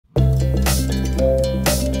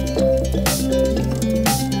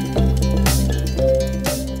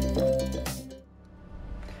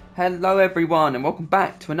Hello everyone and welcome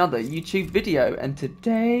back to another YouTube video, and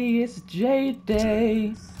today is Jade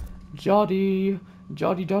Day. Jody.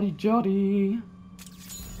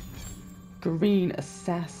 Green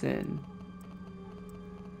Assassin.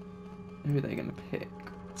 Who are they gonna pick?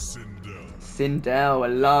 Sindel. I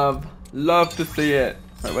love to see it.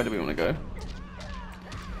 Right, where do we want to go?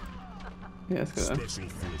 Yeah, let's go there. Special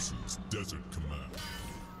Forces Desert Command.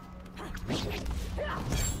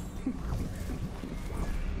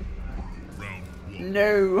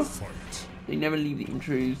 No! Fight. They never leave the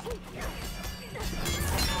intros.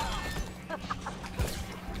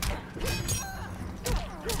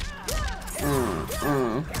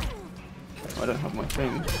 I don't have my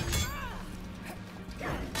thing.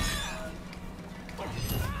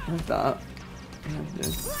 What's that? What's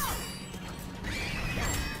this?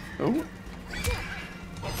 Oh!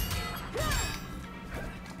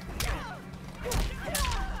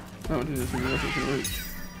 Oh, do this in reach.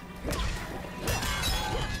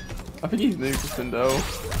 I think he's new to Sindel.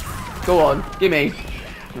 Go on, gimme!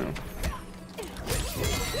 Oh.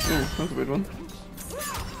 Oh, that's a weird one.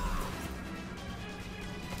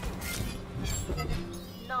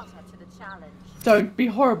 Not up to the challenge. Don't be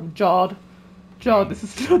horrible, Jade. Jade, this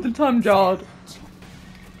is not the time, Jade.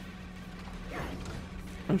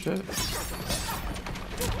 Oh shit.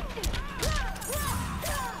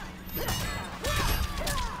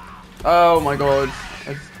 Oh my god.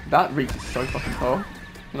 That reach is so fucking far.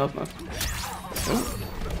 That's nice.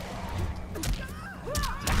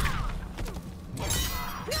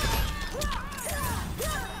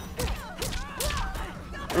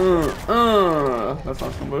 Oh. That's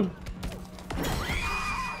nice combo.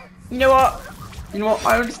 You know what? You know what?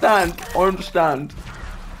 I understand.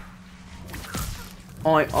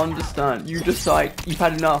 You decide you've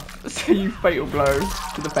had enough, so you fatal blow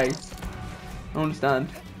to the face. I understand.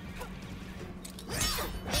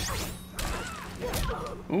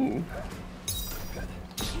 Ooh.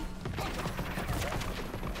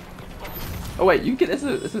 Oh wait, you can get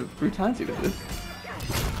there's a brutality with this.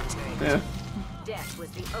 Yeah. Death was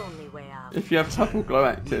the only way out. If you have Tuckle Glow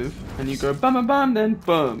active and you go bam bam bam, then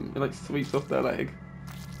boom, it like sweeps off their leg.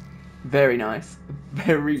 Very nice.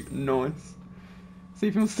 Very nice. See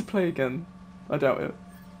if he wants to play again. I doubt it.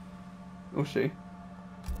 Or she.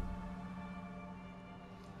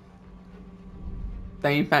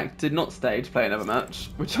 They in fact did not stay to play another match,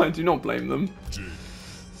 which I do not blame them. Jade.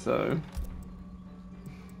 So.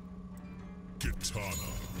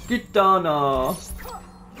 Kitana.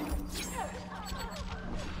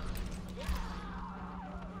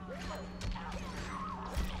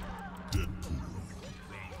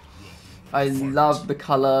 I love the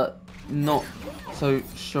colour, not so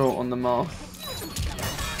sure on the mask.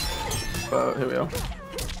 But here we are.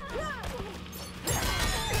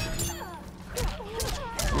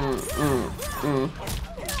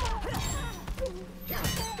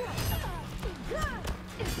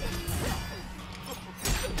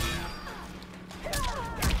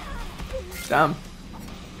 Damn.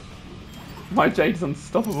 My Jade is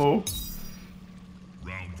unstoppable.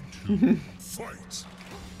 Round 2. Fight.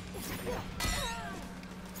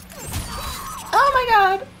 Oh my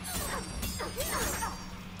god!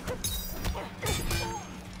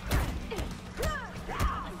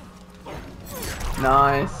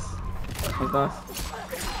 Nice. That was nice.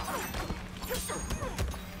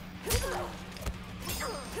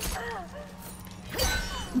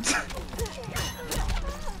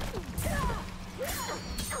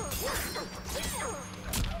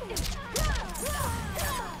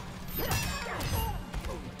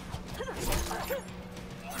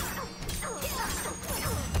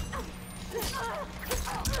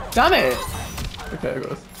 Damn it! Okay, I got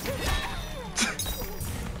this.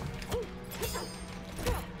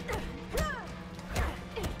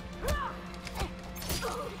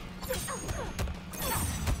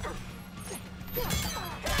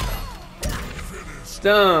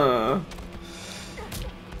 Duh.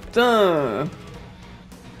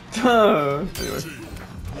 Anyway.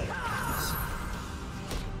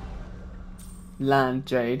 Land,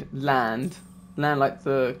 Jade. Land. Land like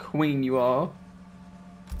the queen you are.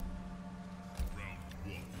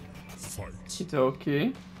 Fight.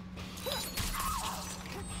 Okie.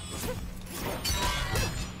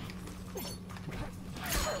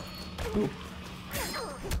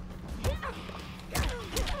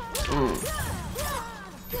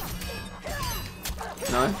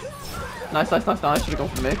 Nice. Should have gone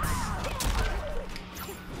for the mix.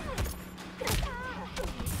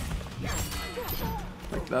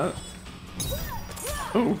 Like that.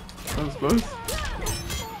 Oh, that was close.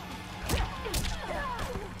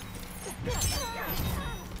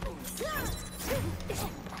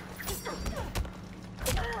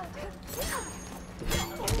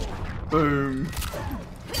 Boom.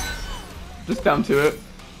 Just down to it.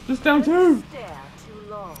 Just down to. Stare too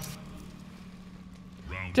long.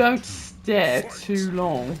 Round Don't 2. stare Fight. too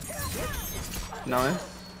long. Nice.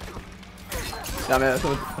 Damn it, I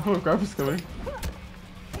thought a grab was coming.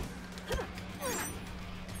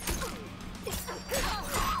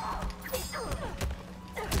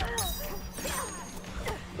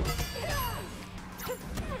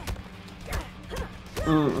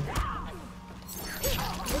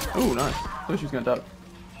 Oh, nice. I thought she was gonna duck.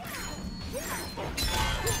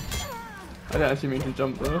 I didn't actually mean to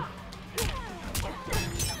jump though.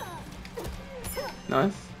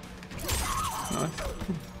 Nice. Nice.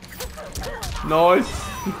 Nice!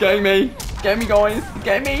 Get me! Get me, guys!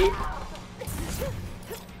 Get me!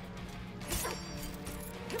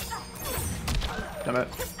 Damn it.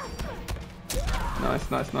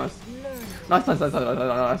 Nice, nice, nice. Nice, nice, nice, nice, nice,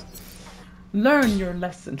 nice. Learn your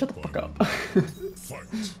lesson. Shut the fuck up. Fight.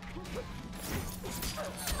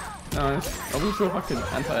 Nice. I wasn't sure if I could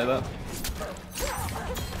anti that.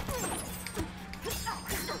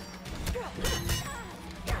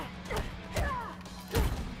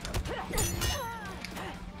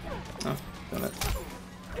 Oh, damn it.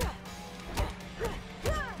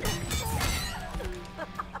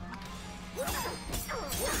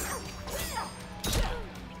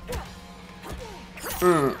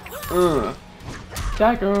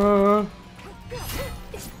 Dagger!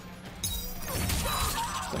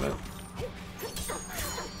 Damn it.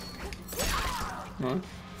 Nice.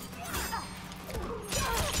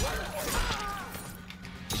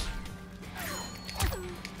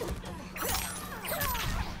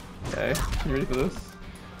 Okay, you ready for this?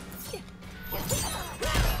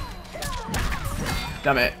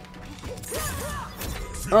 Damn it.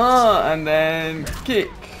 And then kick.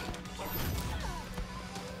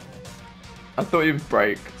 I thought he would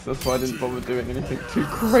break, so that's why I didn't bother doing anything too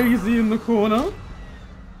crazy in the corner.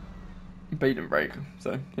 But he didn't break,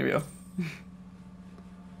 so here we are.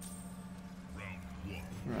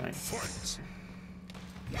 Right.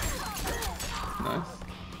 Nice.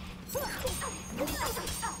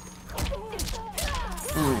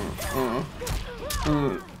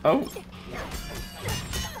 Oh.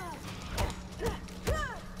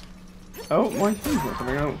 Oh, my thing's not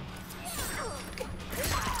coming out.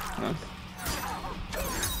 Nice.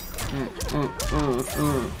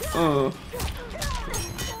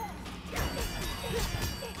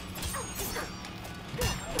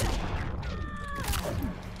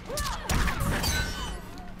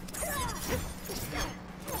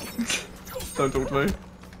 Don't talk to me.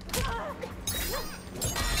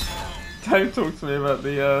 Don't talk to me about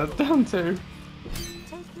the down two.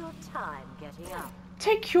 Take your time getting up.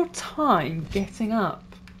 Take your time getting up.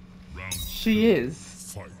 Round She is.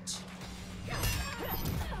 fight.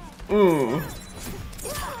 Ooh.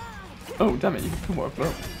 Oh, damn it, you can work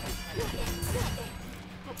that.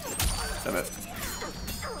 Damn it.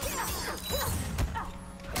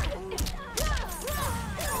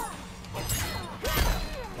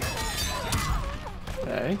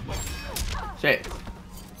 Okay. Shit.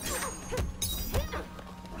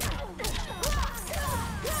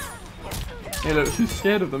 Hey look, she's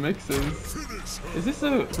scared of the mixes. Is this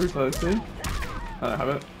a brutality? I don't have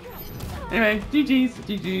it. Anyway, GG's,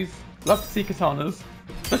 GG's. Love to see katanas.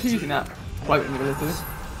 Especially using that floating ability.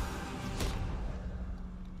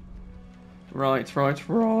 Right.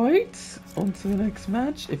 On to the next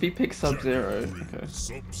match. If he picks Sub-Zero.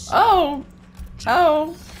 Okay. Oh!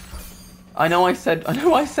 Oh! I know I said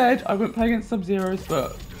I wouldn't play against Sub-Zeros,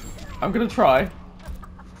 but I'm gonna try.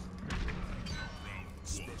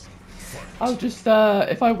 I'll just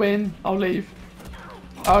if I win, I'll leave.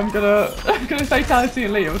 I'm gonna fatality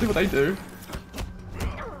and leave. I'll see what they do.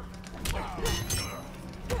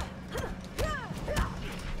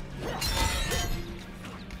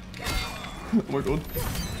 Oh my god.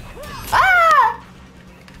 Ah!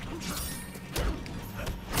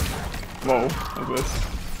 Whoa, that was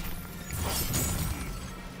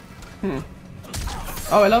weird.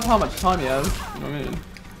 Oh, I love how much time he has. You know what I mean?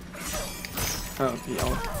 Oh,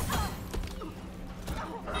 yeah.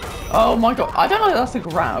 Oh my god, I don't know if that's a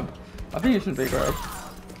grab. I think it shouldn't be a grab.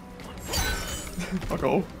 Fuck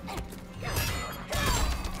off.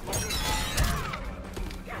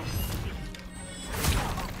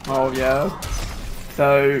 Oh yeah.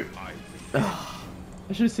 So, I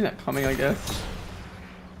should have seen that coming, I guess.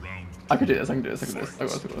 I could do this, I can do this, I got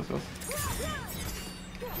this.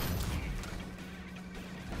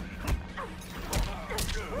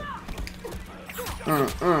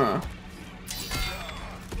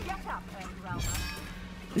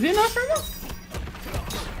 Is he enough right now?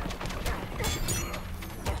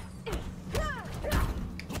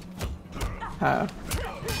 hair.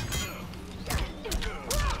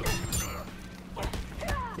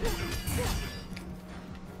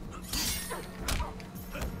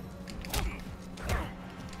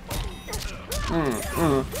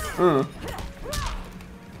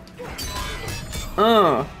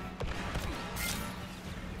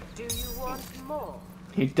 Do you want more?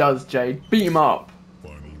 He does, Jade. Beat him up.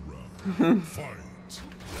 Final round. Fight.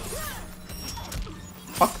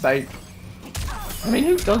 Fuck bait. I mean,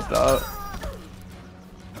 who does that?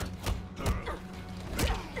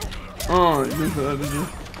 Oh,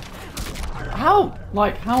 how?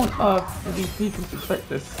 Like, how on earth do these people expect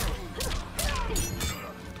this?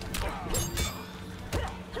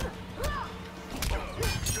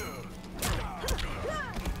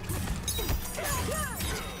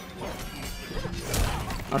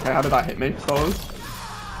 Okay, how did that hit me? So,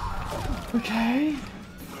 okay.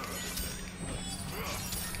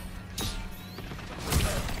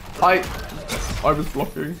 I was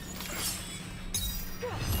blocking.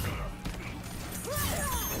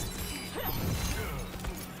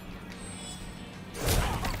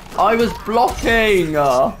 I was blocking!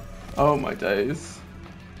 Oh my days.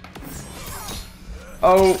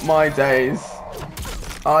 Oh my days.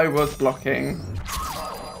 I was blocking.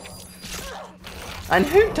 And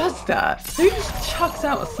who does that? Who just chucks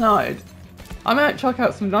out a side? I might chuck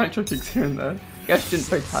out some nitro kicks here and there. Guess didn't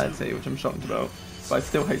fatality, which I'm shocked about. But I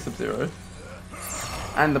still hate Sub-Zero.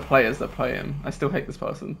 And the players that play him. I still hate this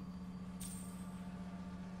person.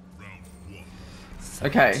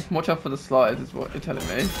 Okay, watch out for the slides is what you're telling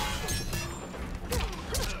me.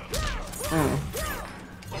 I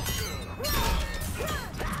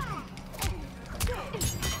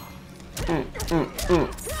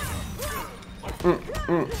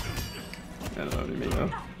don't know what you mean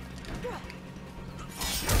though.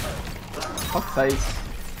 Fuck's sake.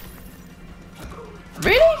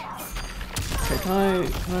 Really? Okay,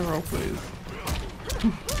 can I roll please?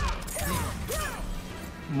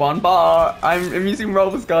 One bar. I'm using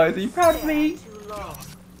rolls, guys. Are you proud of me?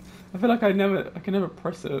 I feel like I can never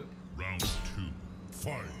press it. Round 2.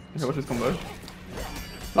 Fight. Okay, watch this combo.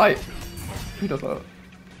 Like, who does that?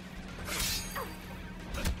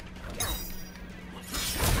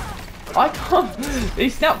 I can't.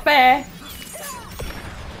 It's not fair.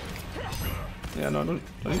 Yeah, no, don't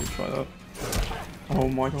even try that. Oh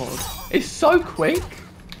my god, it's so quick.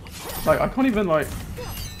 Like, I can't even like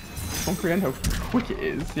comprehend how quick it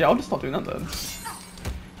is. Yeah, I'll just stop doing that then.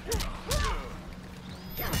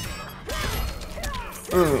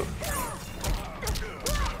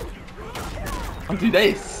 I'll do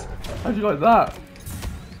this. How'd you like that?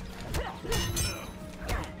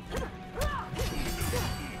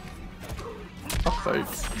 Fuck's sake.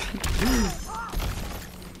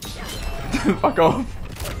 Fuck off.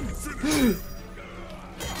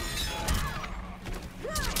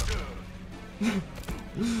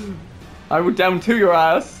 I will down to your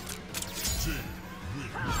ass.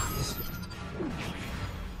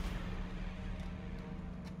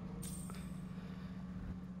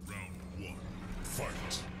 Round 1.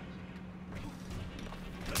 Fight.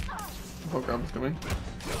 Oh, grab is coming.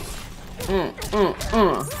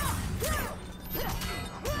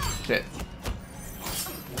 Shit.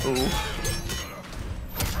 Ooh.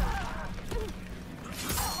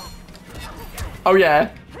 Oh yeah.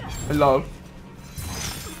 I love.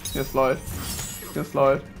 He's gonna slide. He's gonna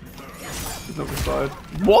slide. He's not gonna slide.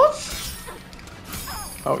 What?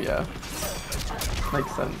 Oh yeah.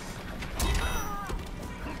 Makes sense.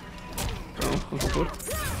 Oh, that's not good.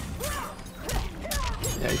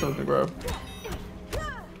 Yeah, he's not gonna grab.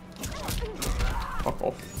 Fuck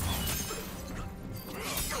off.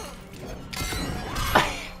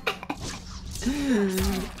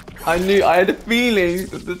 I had a feeling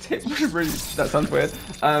that the tip would reach. That sounds weird. So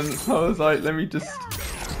I was like, let me just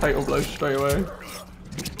fatal blow straight away.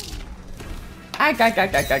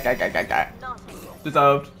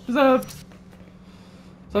 Deserved. Deserved.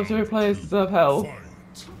 Sub-Zero players deserve hell.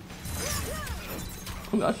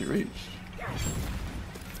 Oh, that actually reached.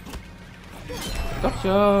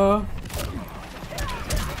 Gotcha.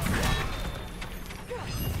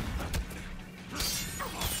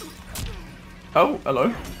 Oh,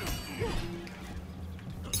 hello.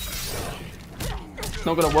 It's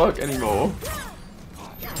not gonna work anymore.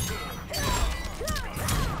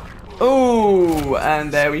 Oh,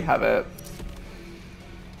 and there we have it.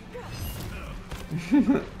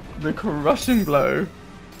 The crushing blow.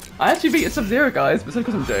 I actually beat a Sub-Zero, guys, but it's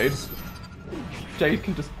because I'm Jade. Jade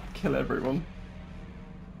can just kill everyone.